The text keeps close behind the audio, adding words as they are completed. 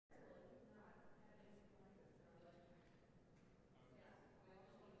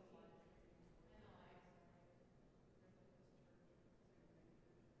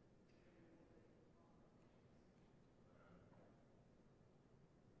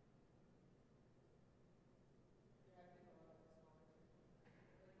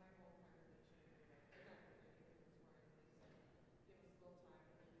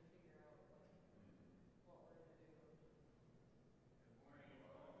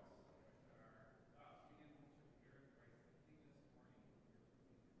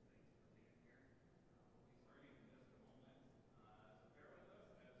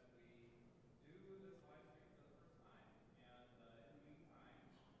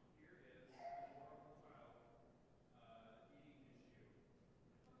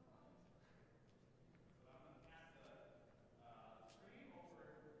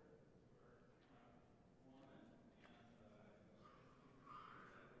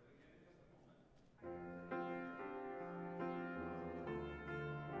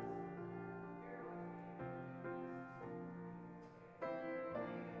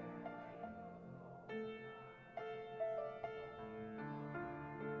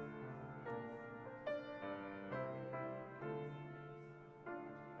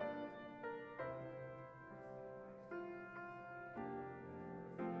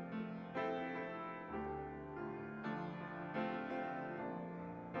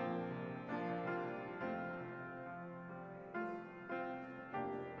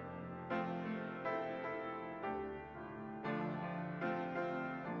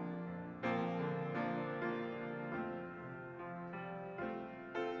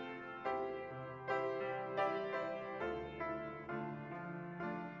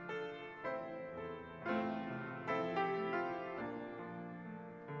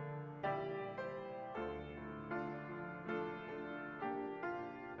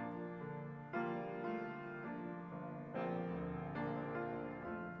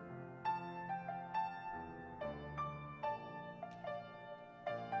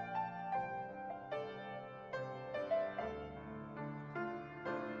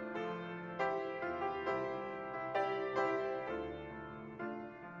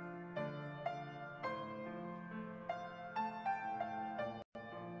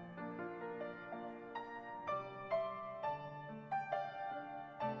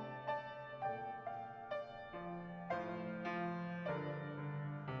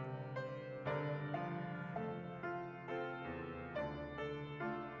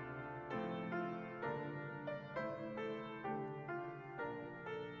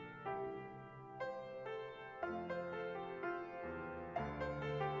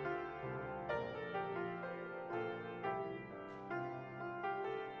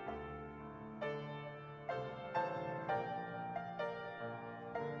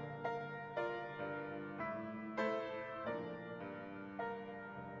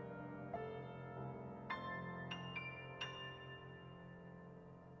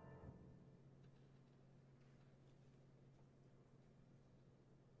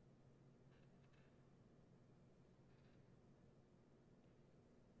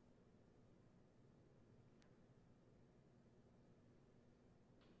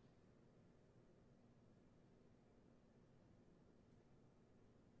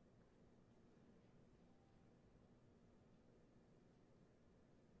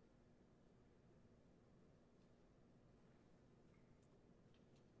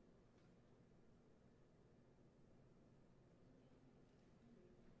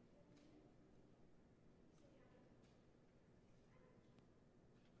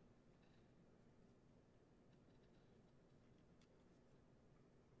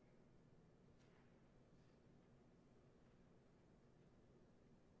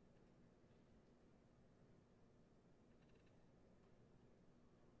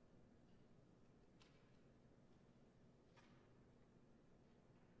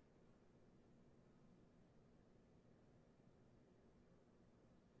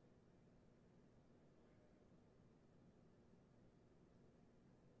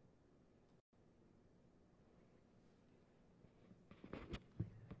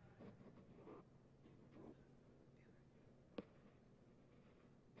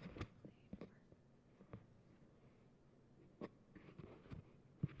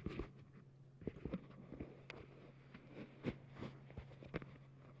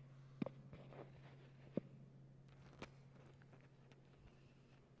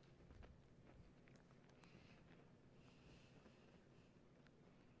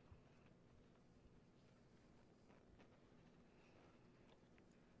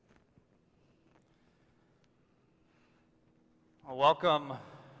Welcome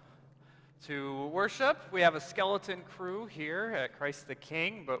to worship. We have a skeleton crew here at Christ the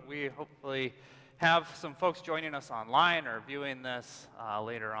King, but we hopefully have some folks joining us online or viewing this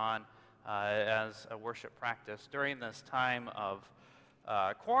later on as a worship practice during this time of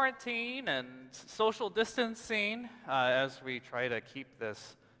quarantine and social distancing as we try to keep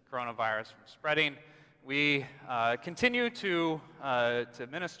this coronavirus from spreading. We continue to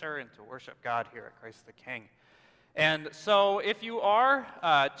minister and to worship God here at Christ the King. And so if you are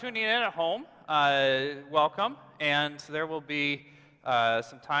tuning in at home, welcome. And there will be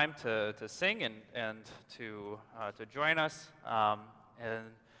some time to sing and to join us and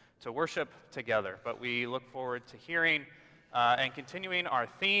to worship together. But we look forward to hearing and continuing our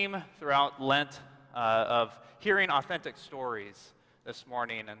theme throughout Lent of hearing authentic stories this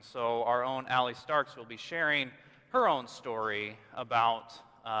morning. And so our own Allie Starks will be sharing her own story about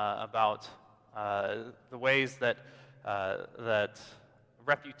the ways that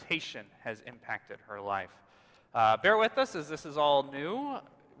reputation has impacted her life. Bear with us as this is all new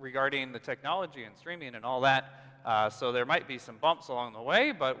regarding the technology and streaming and all that, so there might be some bumps along the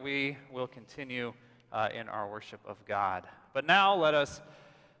way, but we will continue in our worship of God. But now let us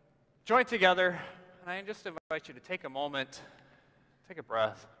join together, and I just invite you to take a moment, take a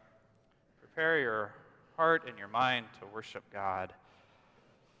breath, prepare your heart and your mind to worship God.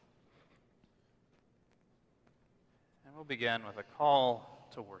 And we'll begin with a call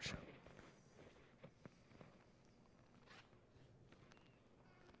to worship.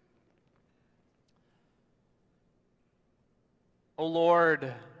 O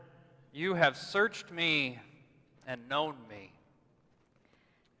Lord, you have searched me and known me.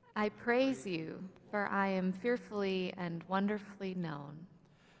 I praise you, for I am fearfully and wonderfully known.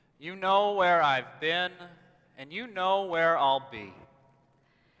 You know where I've been, and you know where I'll be.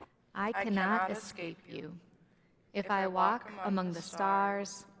 I cannot escape you. If I walk among the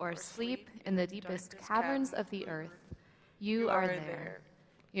stars or sleep in the deepest caverns of the earth, you are there.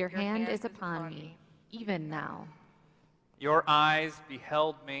 Your hand is upon me, even now. Your eyes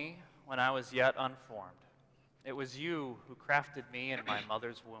beheld me when I was yet unformed. It was you who crafted me in my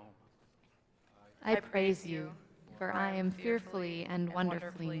mother's womb. I praise you, for I am fearfully and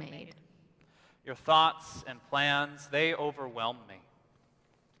wonderfully made. Your thoughts and plans, they overwhelm me.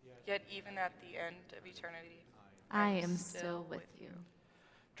 Yet even at the end of eternity, I am still with you.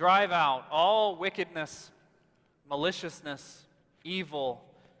 Drive out all wickedness, maliciousness, evil,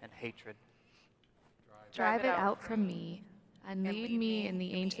 and hatred. Drive it out from me, and lead me in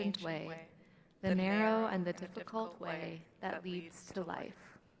the ancient way, the narrow and the difficult way that leads to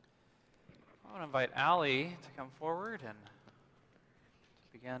life. I want to invite Allie to come forward and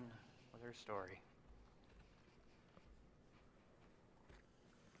to begin with her story.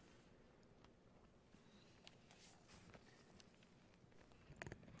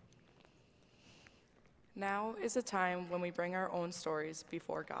 now is a time when we bring our own stories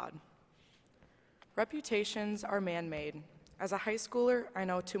before God. Reputations are man-made. As a high schooler, I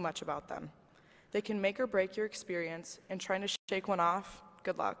know too much about them. They can make or break your experience, and trying to shake one off,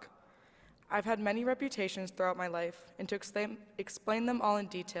 good luck. I've had many reputations throughout my life, and to explain them all in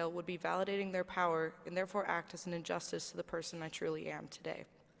detail would be validating their power and therefore act as an injustice to the person I truly am today.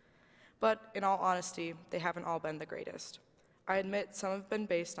 But in all honesty, they haven't all been the greatest. I admit some have been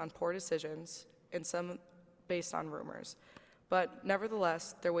based on poor decisions and some based on rumors, but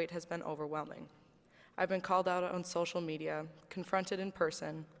nevertheless, their weight has been overwhelming. I've been called out on social media, confronted in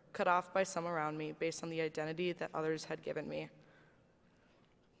person, cut off by some around me based on the identity that others had given me.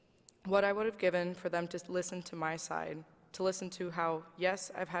 What I would have given for them to listen to my side, to listen to how,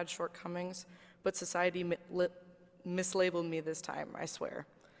 yes, I've had shortcomings, but society mislabeled me this time, I swear.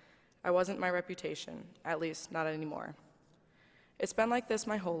 I wasn't my reputation, at least not anymore. It's been like this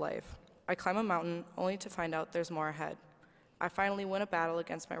my whole life. I climb a mountain only to find out there's more ahead. I finally win a battle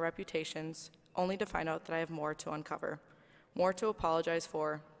against my reputations, only to find out that I have more to uncover, more to apologize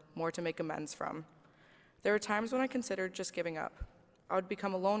for, more to make amends from. There were times when I considered just giving up. I would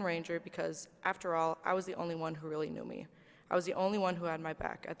become a lone ranger because, after all, I was the only one who really knew me. I was the only one who had my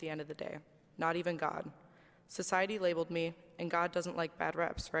back at the end of the day, not even God. Society labeled me, and God doesn't like bad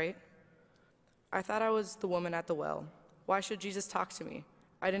reps, right? I thought I was the woman at the well. Why should Jesus talk to me?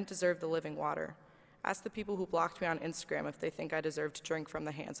 I didn't deserve the living water. Ask the people who blocked me on Instagram if they think I deserve to drink from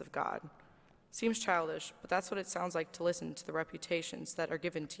the hands of God. Seems childish, but that's what it sounds like to listen to the reputations that are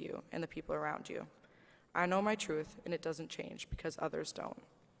given to you and the people around you. I know my truth, and it doesn't change because others don't.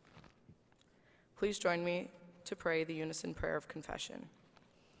 Please join me to pray the unison prayer of confession.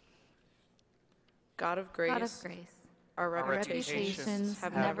 God of grace, God of grace, our our reputations reputations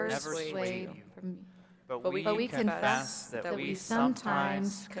have never never swayed swayed you, from me, but we confess that we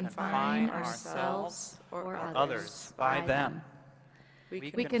sometimes confine ourselves or others by them.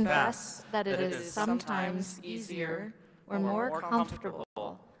 We confess that it is sometimes easier or more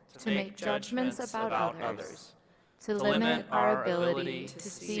comfortable to make judgments about others, to limit our ability to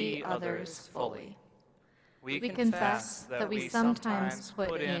see others fully. We confess that we sometimes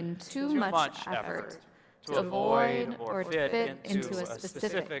put in too much effort to avoid or fit into a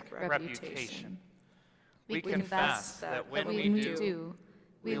specific reputation. We confess that when we do,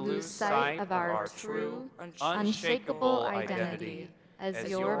 we lose sight of our true, unshakable identity as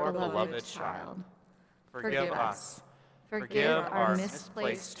your beloved child. Forgive us. Forgive our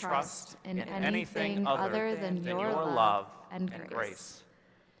misplaced trust in anything other than your love and grace.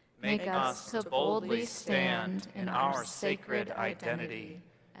 Make us to boldly stand in our sacred identity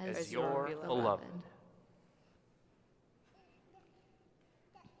as your beloved.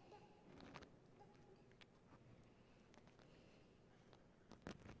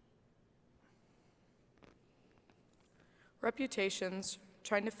 Reputations,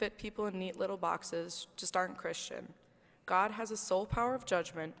 trying to fit people in neat little boxes, just aren't Christian. God has a sole power of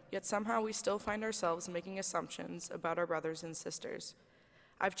judgment, yet somehow we still find ourselves making assumptions about our brothers and sisters.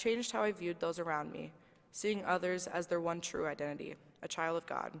 I've changed how I viewed those around me, seeing others as their one true identity, a child of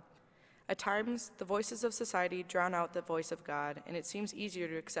God. At times, the voices of society drown out the voice of God, and it seems easier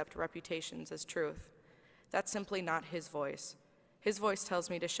to accept reputations as truth. That's simply not his voice. His voice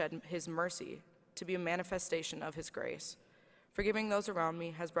tells me to shed his mercy, to be a manifestation of his grace. Forgiving those around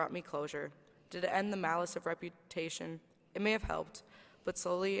me has brought me closure. Did it end the malice of reputation? It may have helped, but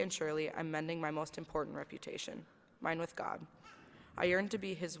slowly and surely I'm mending my most important reputation, mine with God. I yearn to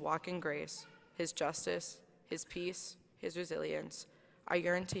be his walking grace, his justice, his peace, his resilience. I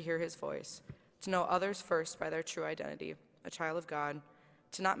yearn to hear his voice, to know others first by their true identity, a child of God,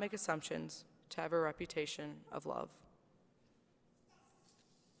 to not make assumptions, to have a reputation of love.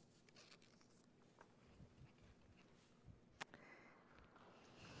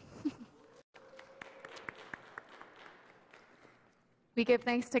 We give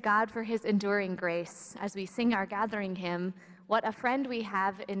thanks to God for his enduring grace as we sing our gathering hymn, What a Friend We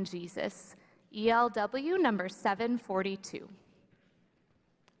Have in Jesus, ELW number 742.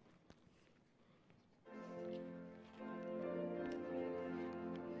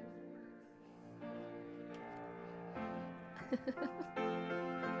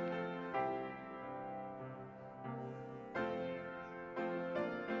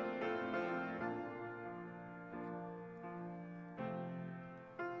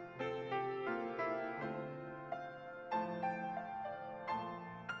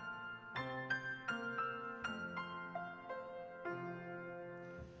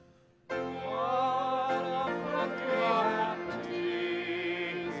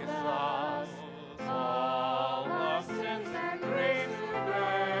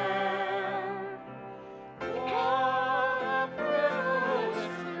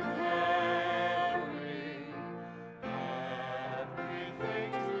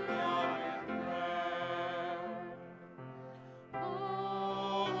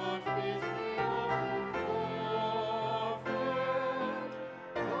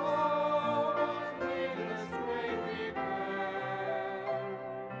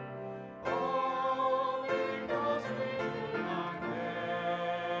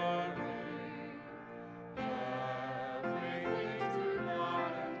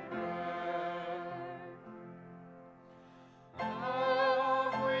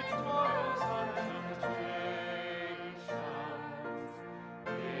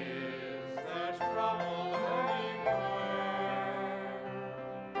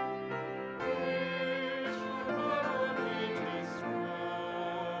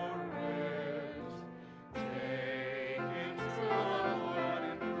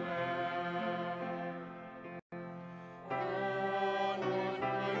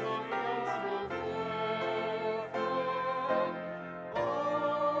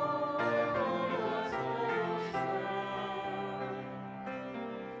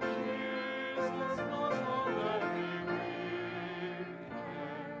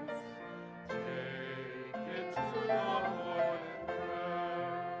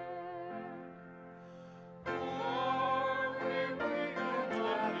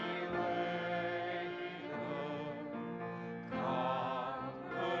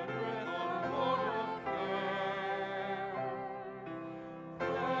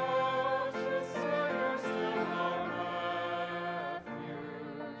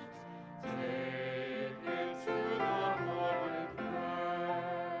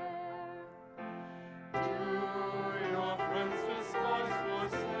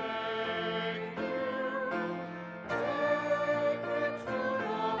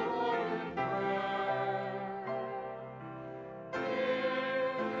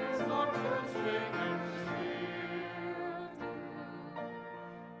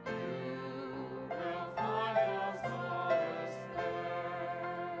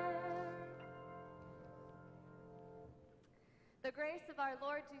 The grace of our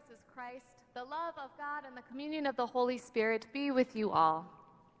Lord Jesus Christ, the love of God, and the communion of the Holy Spirit be with you all.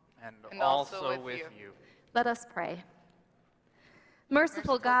 And also with you. Let us pray.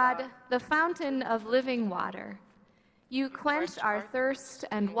 Merciful God, the fountain of living water, you quenched our thirst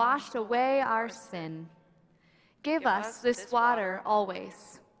and washed away our sin. Give us this water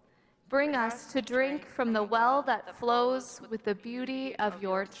always. Bring us to drink from the well that flows with the beauty of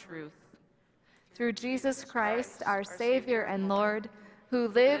your truth. Through Jesus Christ, our Savior and Lord, who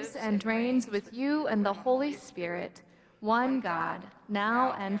lives and reigns with you and the Holy Spirit, one God,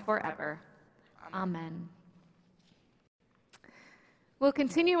 now and forever. Amen. We'll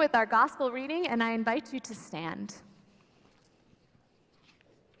continue with our gospel reading, and I invite you to stand.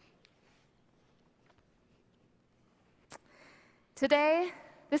 Today,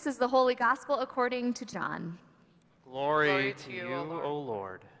 this is the Holy Gospel according to John. Glory to you, O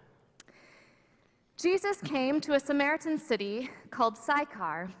Lord. Jesus came to a Samaritan city called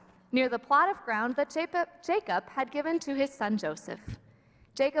Sychar, near the plot of ground that Jacob had given to his son Joseph.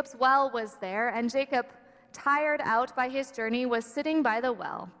 Jacob's well was there, and Jacob, tired out by his journey, was sitting by the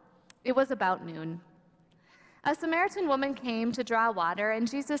well. It was about noon. A Samaritan woman came to draw water, and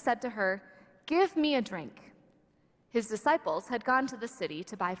Jesus said to her, "Give me a drink." His disciples had gone to the city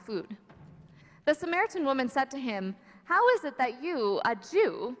to buy food. The Samaritan woman said to him, "How is it that you, a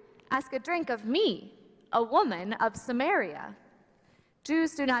Jew, ask a drink of me, a woman of Samaria?"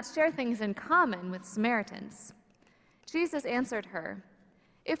 Jews do not share things in common with Samaritans. Jesus answered her,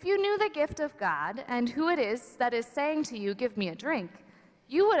 "If you knew the gift of God and who it is that is saying to you, 'Give me a drink,'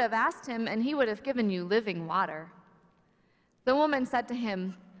 you would have asked him, and he would have given you living water." The woman said to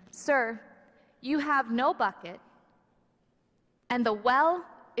him, "Sir, you have no bucket, and the well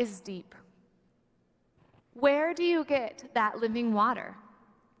is deep. Where do you get that living water?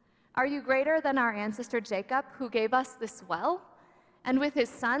 Are you greater than our ancestor Jacob, who gave us this well, and with his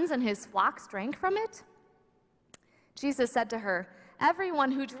sons and his flocks drank from it?" Jesus said to her,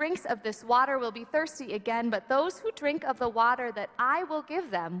 "Everyone who drinks of this water will be thirsty again, but those who drink of the water that I will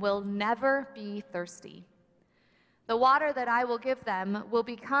give them will never be thirsty. The water that I will give them will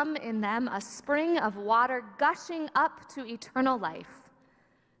become in them a spring of water gushing up to eternal life."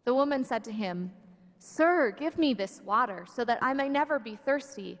 The woman said to him, "Sir, give me this water so that I may never be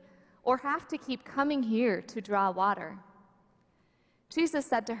thirsty or have to keep coming here to draw water." Jesus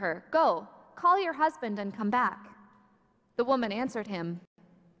said to her, "Go, call your husband and come back." The woman answered him,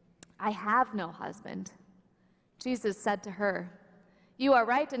 "I have no husband." Jesus said to her, "You are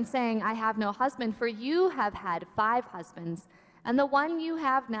right in saying, 'I have no husband,' for you have had 5 husbands, and the one you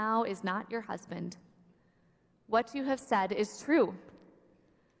have now is not your husband. What you have said is true."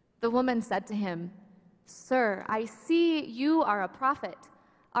 The woman said to him, "Sir, I see you are a prophet.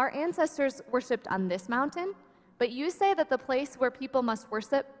 Our ancestors worshipped on this mountain, but you say that the place where people must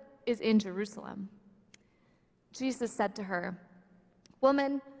worship is in Jerusalem." Jesus said to her,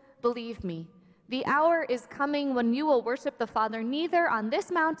 "Woman, believe me, the hour is coming when you will worship the Father neither on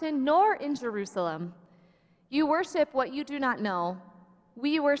this mountain nor in Jerusalem. You worship what you do not know.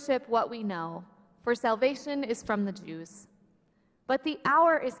 We worship what we know, for salvation is from the Jews. But the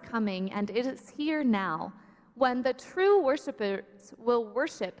hour is coming, and it is here now, when the true worshipers will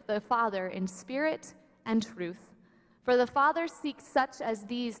worship the Father in spirit and truth, for the Father seeks such as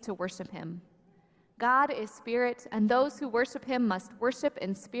these to worship him. God is spirit, and those who worship him must worship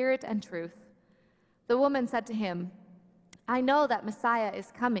in spirit and truth." The woman said to him, "I know that Messiah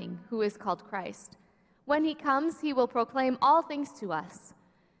is coming, who is called Christ. When he comes, he will proclaim all things to us."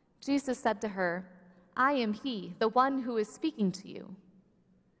 Jesus said to her, "I am he, the one who is speaking to you."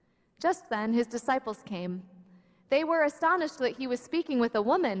 Just then his disciples came. They were astonished that he was speaking with a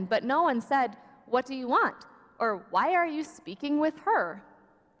woman, but no one said, "What do you want?" or "Why are you speaking with her?"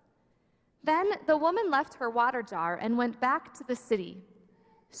 Then the woman left her water jar and went back to the city.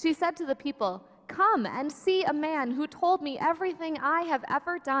 She said to the people, "Come and see a man who told me everything I have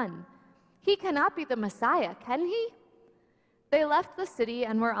ever done. He cannot be the Messiah, can he?" They left the city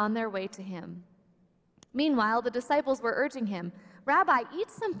and were on their way to him. Meanwhile, the disciples were urging him, "Rabbi, eat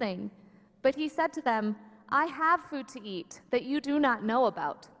something." But he said to them, "I have food to eat that you do not know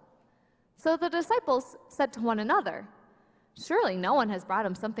about." So the disciples said to one another, "Surely no one has brought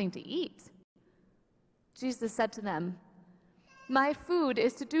him something to eat." Jesus said to them, "My food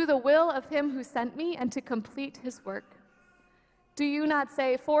is to do the will of him who sent me and to complete his work. Do you not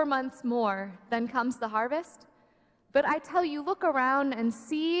say, 4 months more, then comes the harvest? But I tell you, look around and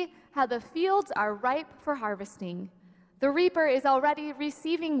see how the fields are ripe for harvesting. The reaper is already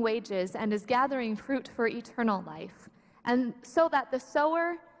receiving wages and is gathering fruit for eternal life, and so that the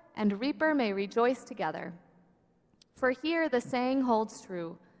sower and reaper may rejoice together. For here the saying holds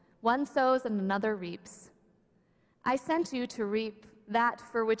true, one sows and another reaps. I sent you to reap that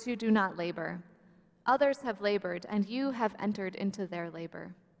for which you do not labor. Others have labored, and you have entered into their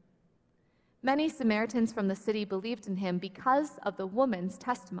labor. Many Samaritans from the city believed in him because of the woman's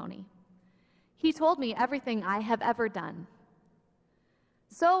testimony. He told me everything I have ever done.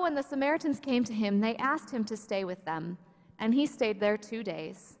 So when the Samaritans came to him, they asked him to stay with them, and he stayed there 2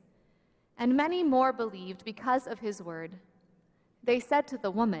 days. And many more believed because of his word. They said to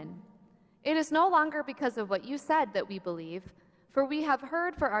the woman, "It is no longer because of what you said that we believe, for we have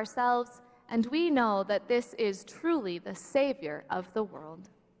heard for ourselves, and we know that this is truly the Savior of the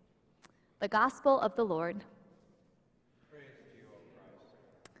world." The Gospel of the Lord. Praise to you, O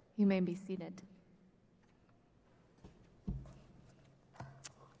Christ. You may be seated.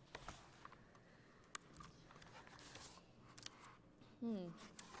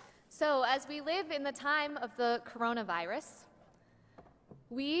 So, as we live in the time of the coronavirus,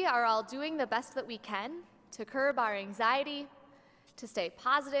 we are all doing the best that we can to curb our anxiety, to stay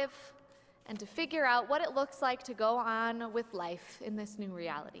positive, and to figure out what it looks like to go on with life in this new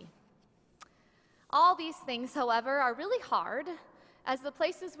reality. All these things, however, are really hard as the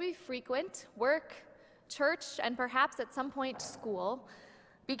places we frequent, work, church, and perhaps at some point school,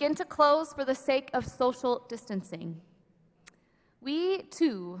 begin to close for the sake of social distancing. We,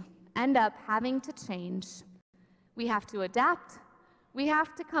 too, end up having to change. We have to adapt. We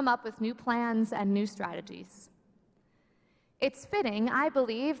have to come up with new plans and new strategies. It's fitting, I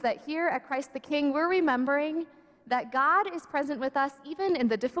believe, that here at Christ the King, we're remembering that God is present with us even in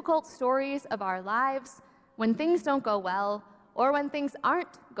the difficult stories of our lives when things don't go well or when things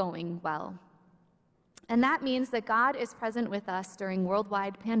aren't going well. And that means that God is present with us during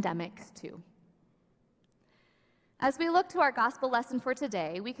worldwide pandemics, too. As we look to our gospel lesson for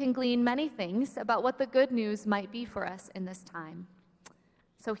today, we can glean many things about what the good news might be for us in this time.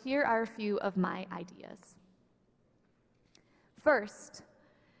 So here are a few of my ideas. First,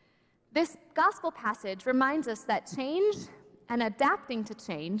 this gospel passage reminds us that change and adapting to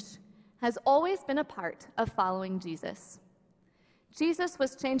change has always been a part of following Jesus. Jesus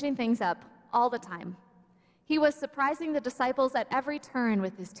was changing things up all the time. He was surprising the disciples at every turn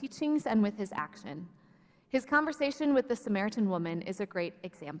with his teachings and with his action. His conversation with the Samaritan woman is a great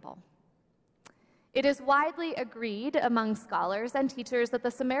example. It is widely agreed among scholars and teachers that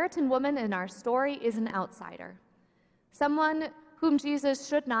the Samaritan woman in our story is an outsider, someone whom Jesus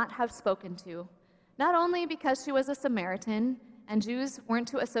should not have spoken to, not only because she was a Samaritan and Jews weren't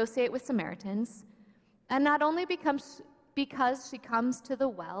to associate with Samaritans, and not only because she comes to the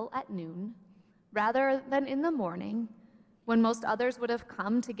well at noon, rather than in the morning, when most others would have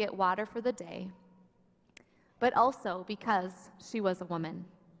come to get water for the day, but also because she was a woman.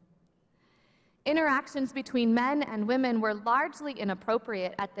 Interactions between men and women were largely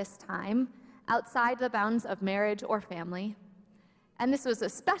inappropriate at this time, outside the bounds of marriage or family, and this was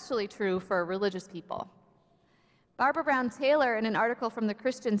especially true for religious people. Barbara Brown Taylor, in an article from the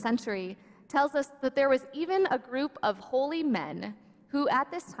Christian Century, tells us that there was even a group of holy men who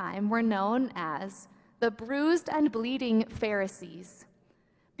at this time were known as the bruised and bleeding Pharisees,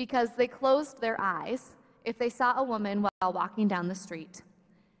 because they closed their eyes if they saw a woman while walking down the street,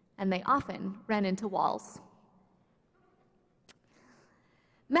 and they often ran into walls.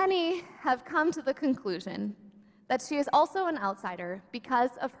 Many have come to the conclusion that she is also an outsider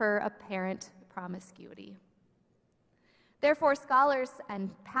because of her apparent promiscuity. Therefore, scholars and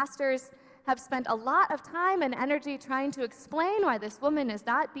pastors have spent a lot of time and energy trying to explain why this woman is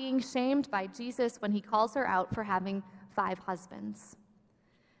not being shamed by Jesus when he calls her out for having 5 husbands.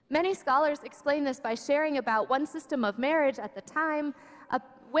 Many scholars explain this by sharing about one system of marriage at the time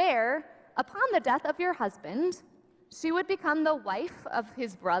where, upon the death of your husband, she would become the wife of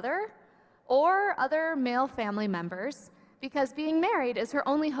his brother or other male family members, because being married is her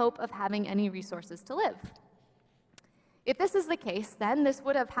only hope of having any resources to live. If this is the case, then this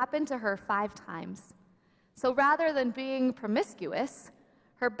would have happened to her 5 times. So rather than being promiscuous,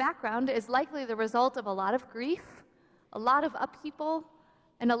 her background is likely the result of a lot of grief, a lot of upheaval,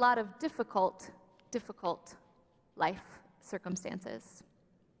 and a lot of difficult life circumstances.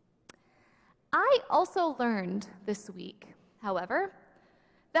 I also learned this week, however,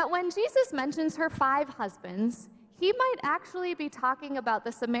 that when Jesus mentions her 5 husbands, he might actually be talking about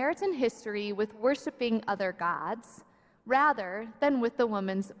the Samaritan history with worshiping other gods, rather than with the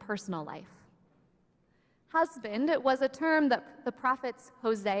woman's personal life. Husband was a term that the prophets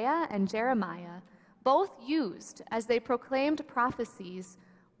Hosea and Jeremiah both used as they proclaimed prophecies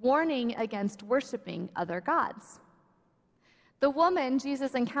warning against worshiping other gods. The woman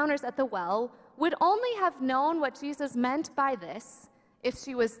Jesus encounters at the well would only have known what Jesus meant by this if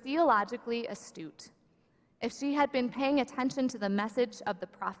she was theologically astute, if she had been paying attention to the message of the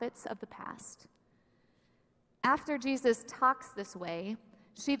prophets of the past. After Jesus talks this way,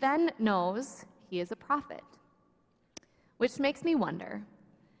 she then knows he is a prophet, which makes me wonder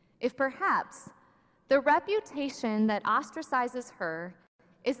if perhaps the reputation that ostracizes her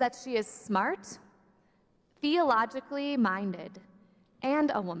is that she is smart, theologically minded,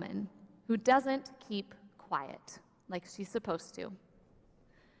 and a woman who doesn't keep quiet like she's supposed to.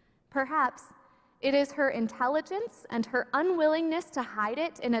 Perhaps it is her intelligence and her unwillingness to hide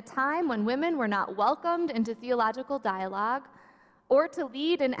it in a time when women were not welcomed into theological dialogue or to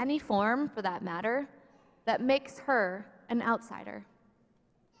lead in any form, for that matter, that makes her an outsider.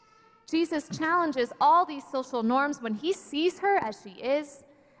 Jesus challenges all these social norms when he sees her as she is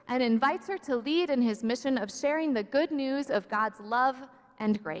and invites her to lead in his mission of sharing the good news of God's love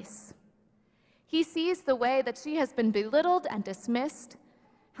and grace. He sees the way that she has been belittled and dismissed,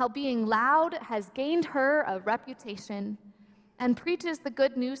 how being loud has gained her a reputation, and preaches the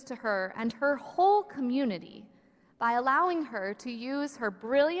good news to her and her whole community by allowing her to use her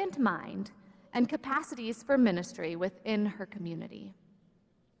brilliant mind and capacities for ministry within her community.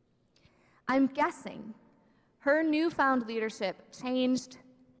 I'm guessing her newfound leadership changed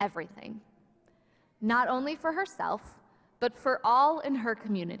everything, not only for herself, but for all in her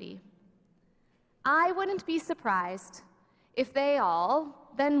community. I wouldn't be surprised if they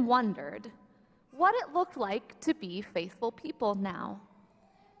all then wondered what it looked like to be faithful people now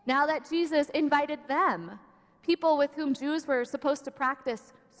that Jesus invited them, people with whom Jews were supposed to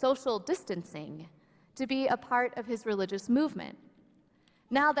practice social distancing, to be a part of his religious movement.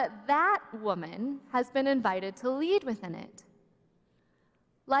 Now that that woman has been invited to lead within it.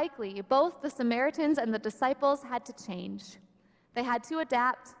 Likely, both the Samaritans and the disciples had to change. They had to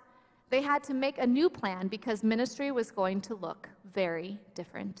adapt. They had to make a new plan because ministry was going to look very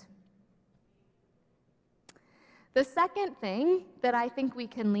different. The second thing that I think we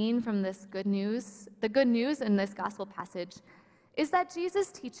can glean from this good news, the good news in this gospel passage, is that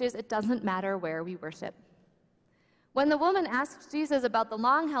Jesus teaches it doesn't matter where we worship. When the woman asks Jesus about the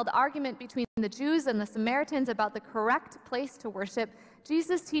long-held argument between the Jews and the Samaritans about the correct place to worship,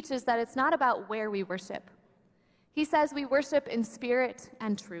 Jesus teaches that it's not about where we worship. He says we worship in spirit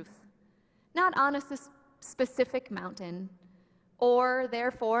and truth, not on a specific mountain or,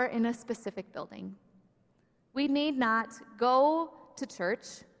 therefore, in a specific building. We need not go to church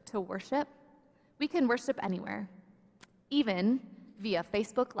to worship. We can worship anywhere, even via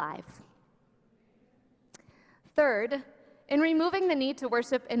Facebook Live. Third, in removing the need to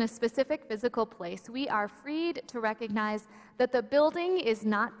worship in a specific physical place, we are freed to recognize that the building is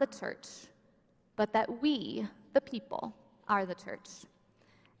not the church, but that we, the people, are the church.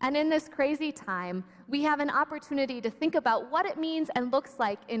 And in this crazy time, we have an opportunity to think about what it means and looks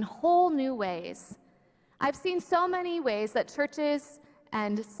like in whole new ways. I've seen so many ways that churches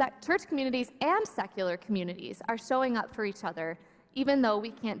and church communities and secular communities are showing up for each other, even though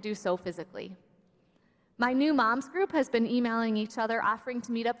we can't do so physically. My new moms group has been emailing each other, offering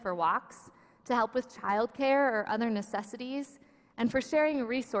to meet up for walks, to help with childcare or other necessities, and for sharing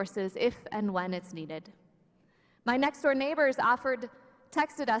resources if and when it's needed. My next-door neighbors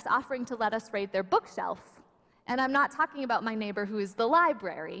texted us offering to let us raid their bookshelf, and I'm not talking about my neighbor who is the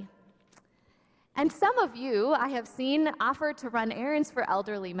library. And some of you, I have seen, offer to run errands for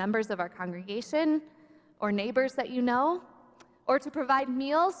elderly members of our congregation or neighbors that you know, or to provide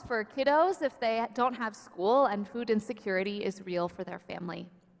meals for kiddos if they don't have school and food insecurity is real for their family.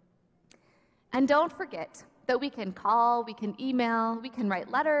 And don't forget that we can call, we can email, we can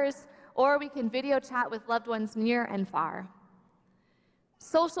write letters, or we can video chat with loved ones near and far.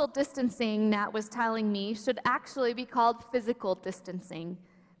 Social distancing, Nat was telling me, should actually be called physical distancing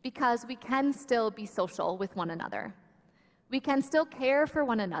because we can still be social with one another. We can still care for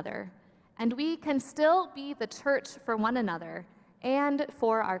one another, and we can still be the church for one another and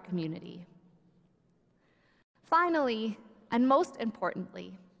for our community. Finally, and most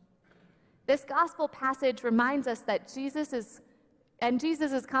importantly, this gospel passage reminds us that Jesus'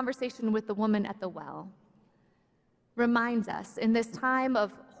 conversation with the woman at the well reminds us in this time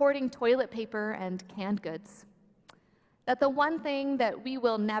of hoarding toilet paper and canned goods that the one thing that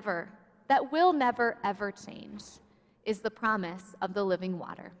will never ever change is the promise of the living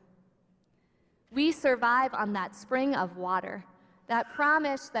water. We survive on that spring of water, that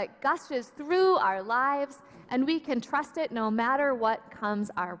promise that gushes through our lives, and we can trust it no matter what comes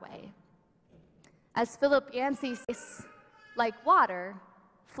our way. As Philip Yancey says, like water,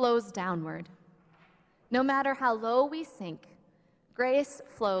 flows downward. No matter how low we sink, Grace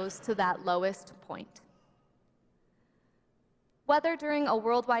flows to that lowest point. Whether during a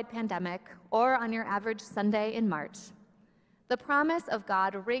worldwide pandemic or on your average Sunday in March, the promise of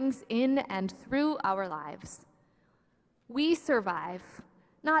God rings in and through our lives. We survive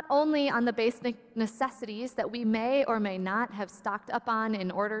not only on the basic necessities that we may or may not have stocked up on in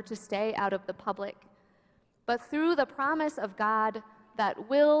order to stay out of the public, but through the promise of God that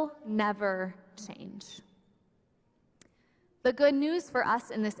will never change. The good news for us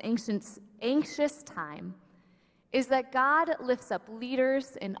in this anxious time is that God lifts up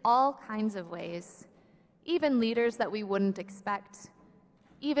leaders in all kinds of ways, even leaders that we wouldn't expect,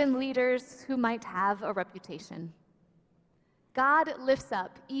 even leaders who might have a reputation. God lifts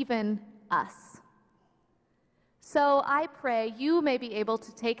up even us. So I pray you may be able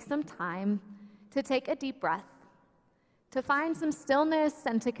to take some time to take a deep breath, to find some stillness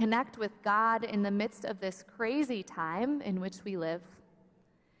and to connect with God in the midst of this crazy time in which we live.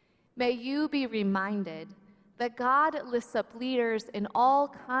 May you be reminded that God lifts up leaders in all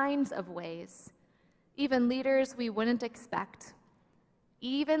kinds of ways, even leaders we wouldn't expect,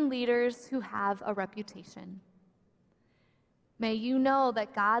 even leaders who have a reputation. May you know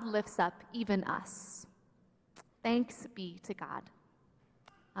that God lifts up even us. Thanks be to God.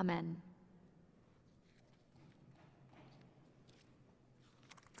 Amen.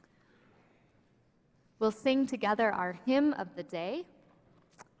 We'll sing together our hymn of the day.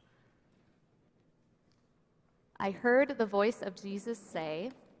 I heard the voice of Jesus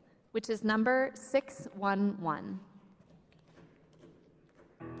say, which is number 611.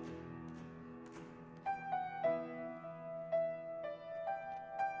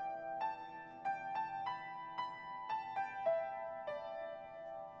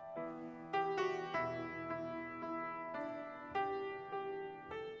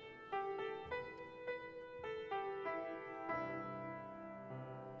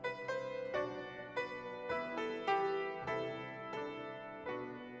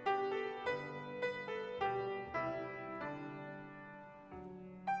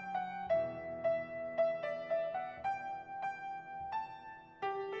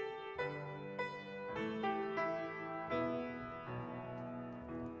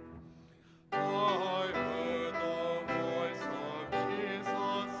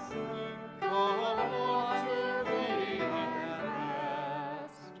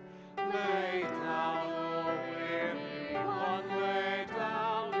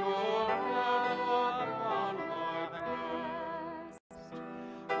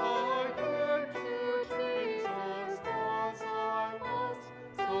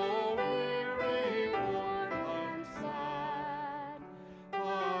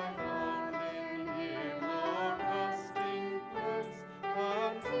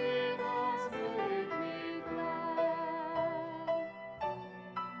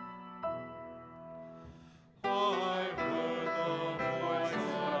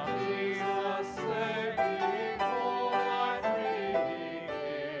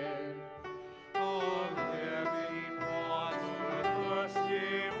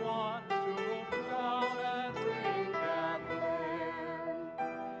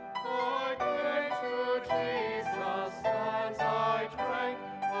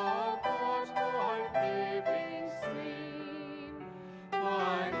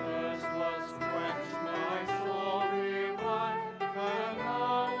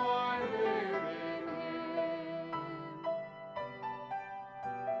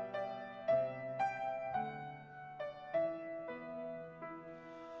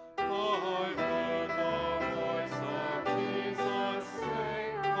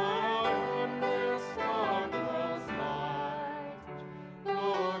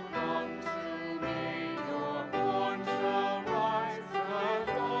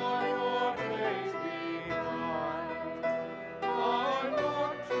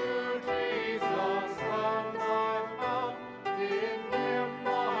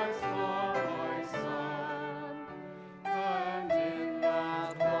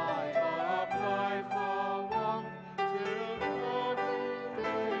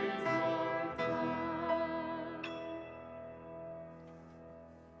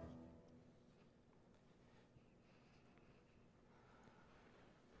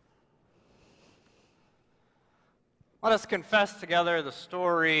 Let us confess together the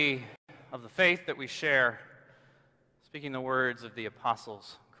story of the faith that we share, speaking the words of the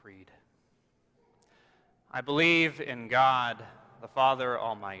Apostles' Creed. I believe in God, the Father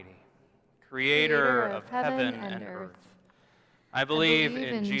Almighty, creator of heaven and earth. I believe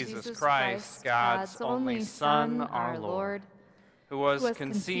in Jesus Christ, God's only Son, our Lord, who was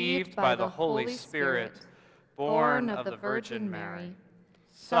conceived by the Holy Spirit, born of the Virgin Mary,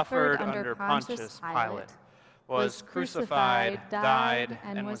 suffered under Pontius Pilate, was crucified, died,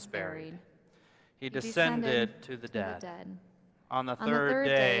 and was buried. He descended to the dead. On the third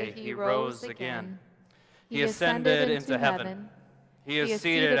day he rose again. He ascended into heaven. He is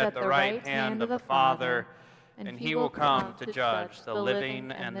seated at the right hand of the Father, and he will come to judge the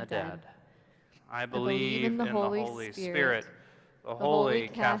living and the dead. I believe in the Holy Spirit, the Holy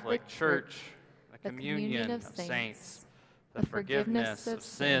Catholic Church, the communion of saints, the forgiveness of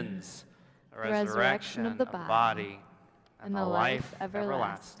sins, the resurrection of the body, and the life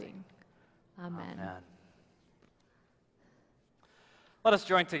everlasting. Amen. Let us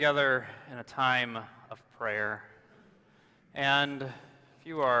join together in a time of prayer. And if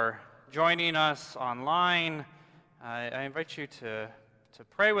you are joining us online, I invite you to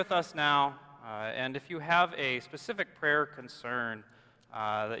pray with us now. And if you have a specific prayer concern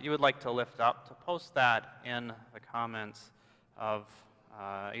that you would like to lift up, to post that in the comments of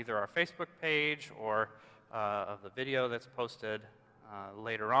either our Facebook page or of the video that's posted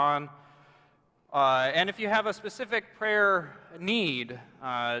later on. And if you have a specific prayer need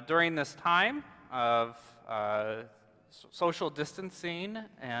during this time of social distancing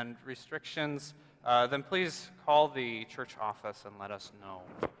and restrictions, then please call the church office and let us know.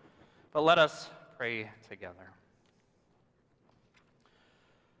 But let us pray together.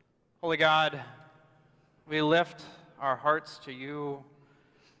 Holy God, we lift our hearts to you.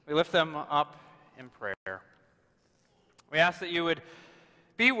 We lift them up in prayer. We ask that you would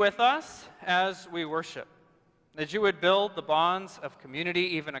be with us as we worship, that you would build the bonds of community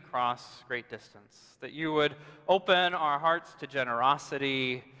even across great distance, that you would open our hearts to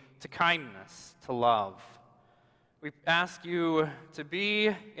generosity, to kindness, to love. We ask you to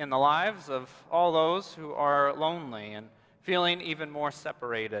be in the lives of all those who are lonely and feeling even more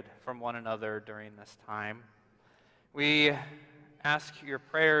separated from one another during this time. We ask your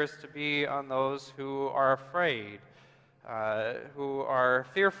prayers to be on those who are afraid, who are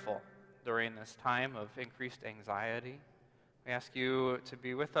fearful during this time of increased anxiety. We ask you to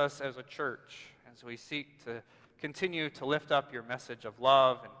be with us as a church as we seek to continue to lift up your message of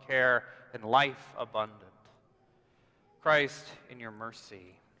love and care and life abundant. Christ, in your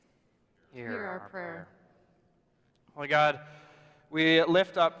mercy, hear our prayer. Holy God, we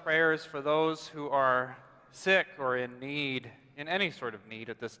lift up prayers for those who are sick or in need, in any sort of need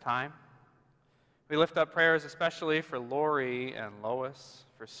at this time. We lift up prayers especially for Lori and Lois,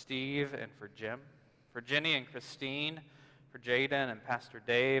 for Steve and for Jim, for Jenny and Christine, for Jaden and Pastor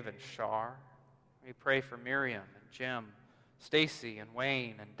Dave and Shar. We pray for Miriam and Jim, Stacy and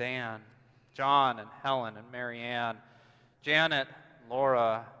Wayne and Dan, John and Helen and Marianne, Janet,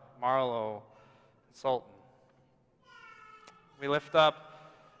 Laura, Marlo, and Sultan. We lift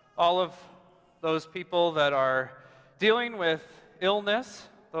up all of those people that are dealing with illness,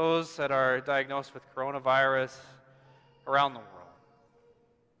 those that are diagnosed with coronavirus around the world,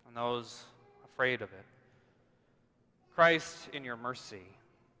 and those afraid of it. Christ, in your mercy,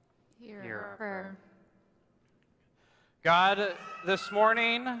 hear our prayer. God, this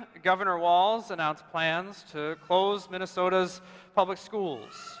morning, Governor Walz announced plans to close Minnesota's public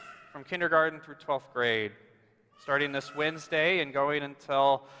schools from kindergarten through 12th grade, starting this Wednesday and going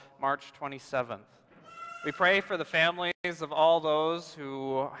until March 27th. We pray for the families of all those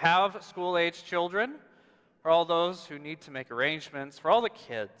who have school-aged children, for all those who need to make arrangements, for all the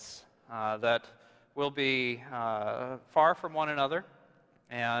kids that will be far from one another.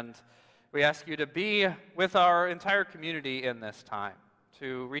 And we ask you to be with our entire community in this time,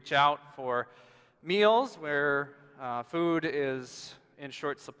 to reach out for meals where food is in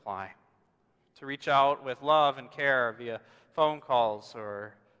short supply, to reach out with love and care via phone calls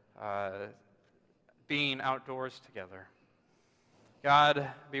or being outdoors together. God,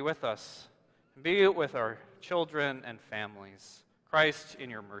 be with us. Be with our children and families. Christ, in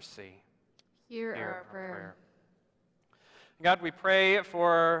your mercy, hear our prayer. God, we pray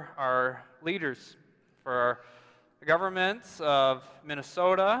for our leaders, for our governments of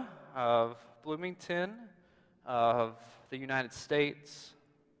Minnesota, of Bloomington, of the United States,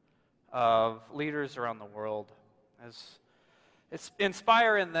 of leaders around the world, as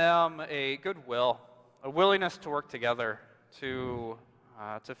inspire in them a goodwill, a willingness to work together to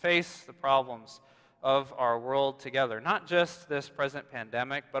face the problems of our world together. Not just this present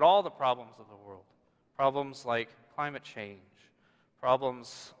pandemic, but all the problems of the world. Problems like climate change,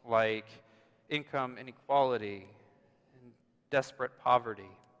 problems like income inequality and desperate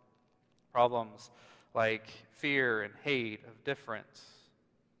poverty, problems like fear and hate of difference,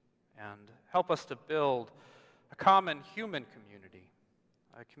 and help us to build a common human community,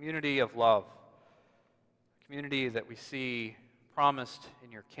 a community of love, a community that we see promised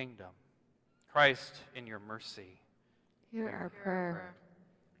in your kingdom. Christ, in your mercy. Hear our prayer.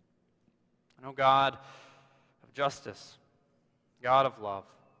 And O God of justice, God of love,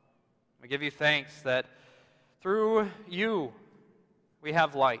 we give you thanks that through you we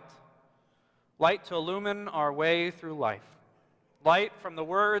have light. Light to illumine our way through life. Light from the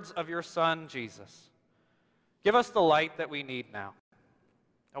words of your Son, Jesus. Give us the light that we need now.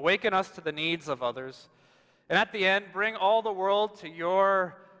 Awaken us to the needs of others. And at the end, bring all the world to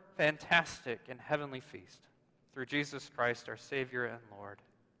your fantastic and heavenly feast. Through Jesus Christ, our Savior and Lord,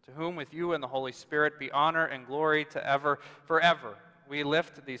 to whom with you and the Holy Spirit be honor and glory forever. We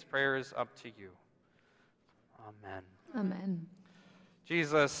lift these prayers up to you. Amen. Amen.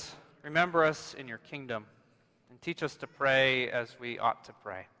 Jesus, remember us in your kingdom and teach us to pray as we ought to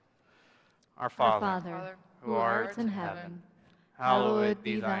pray. Our Father, who art in heaven, hallowed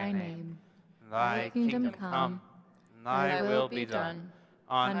be thy name. Thy kingdom come, and thy will be done,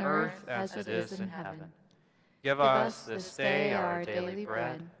 on earth as it is in heaven. Give us this day our daily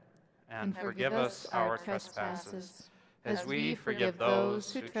bread, and forgive us our trespasses, as we forgive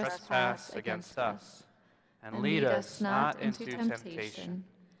those who trespass against us. And lead us not into temptation,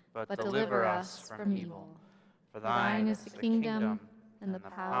 but deliver us from evil. For thine is the kingdom, and the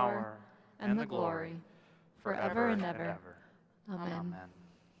power, and the glory, forever and ever. Amen.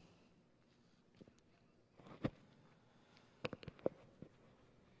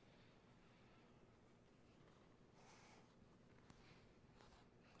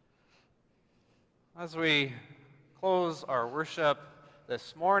 As we close our worship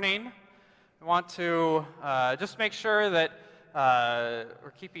this morning, I want to just make sure that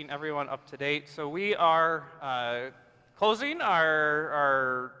we're keeping everyone up to date. So we are closing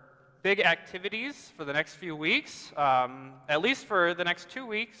our big activities for the next few weeks, at least for the next 2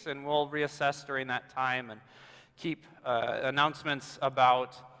 weeks, and we'll reassess during that time and keep announcements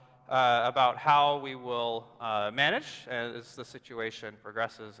about how we will manage as the situation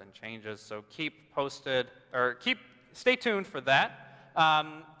progresses and changes. So stay tuned for that.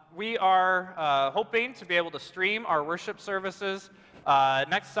 We are hoping to be able to stream our worship services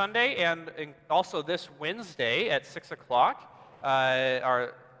next Sunday and also this Wednesday at 6 o'clock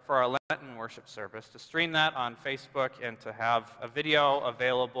for our Lenten worship service, to stream that on Facebook and to have a video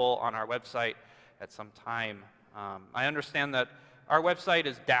available on our website at some time. I understand that our website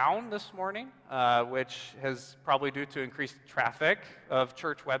is down this morning, which is probably due to increased traffic of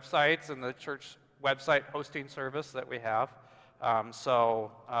church websites and the church website hosting service that we have.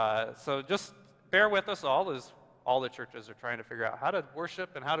 So just bear with us all as all the churches are trying to figure out how to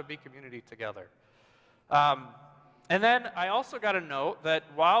worship and how to be community together. And then I also got a note that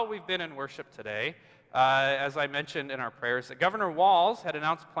while we've been in worship today, as I mentioned in our prayers, that Governor Walz had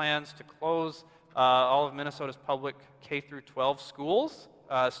announced plans to close all of Minnesota's public K-12 schools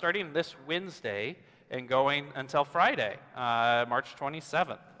starting this Wednesday and going until Friday, March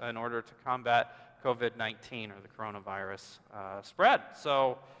 27th, in order to combat COVID-19 or the coronavirus spread.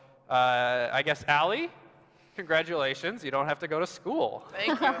 So I guess, Allie, congratulations. You don't have to go to school.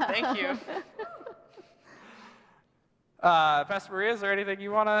 Thank you. Thank you. Pastor Maria, is there anything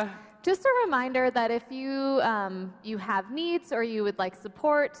you want to? Just a reminder that if you you have needs or you would like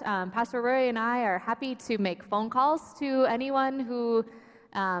support, Pastor Rory and I are happy to make phone calls to anyone who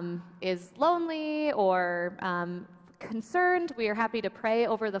is lonely or concerned. We are happy to pray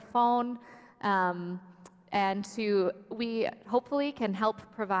over the phone, and we hopefully can help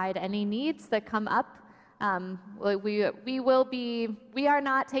provide any needs that come up. We are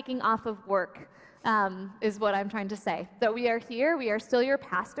not taking off of work. Is what I'm trying to say. That we are here, we are still your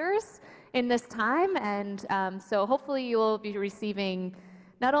pastors in this time, and so hopefully you will be receiving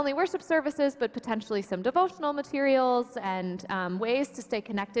not only worship services, but potentially some devotional materials and ways to stay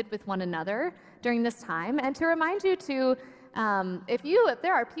connected with one another during this time. And to remind you to, if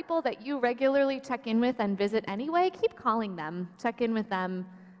there are people that you regularly check in with and visit anyway, keep calling them, check in with them,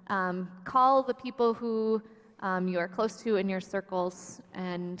 call the people who you are close to in your circles,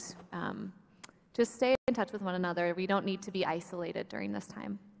 and just stay in touch with one another. We don't need to be isolated during this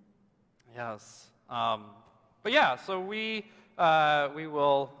time. Yes. But yeah, so we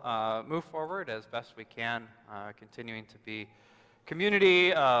will move forward as best we can, continuing to be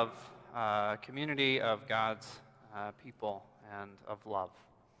community of God's people and of love.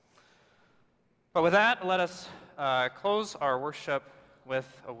 But with that, let us close our worship with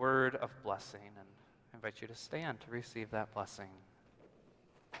a word of blessing, and I invite you to stand to receive that blessing.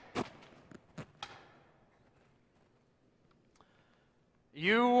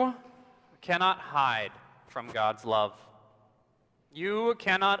 You cannot hide from God's love. You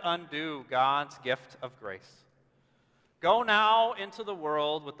cannot undo God's gift of grace. Go now into the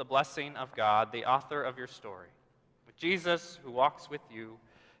world with the blessing of God, the author of your story, with Jesus who walks with you,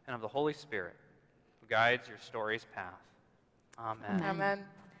 and of the Holy Spirit who guides your story's path. Amen. Amen.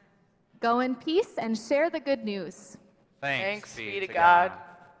 Go in peace and share the good news. Thanks be to God.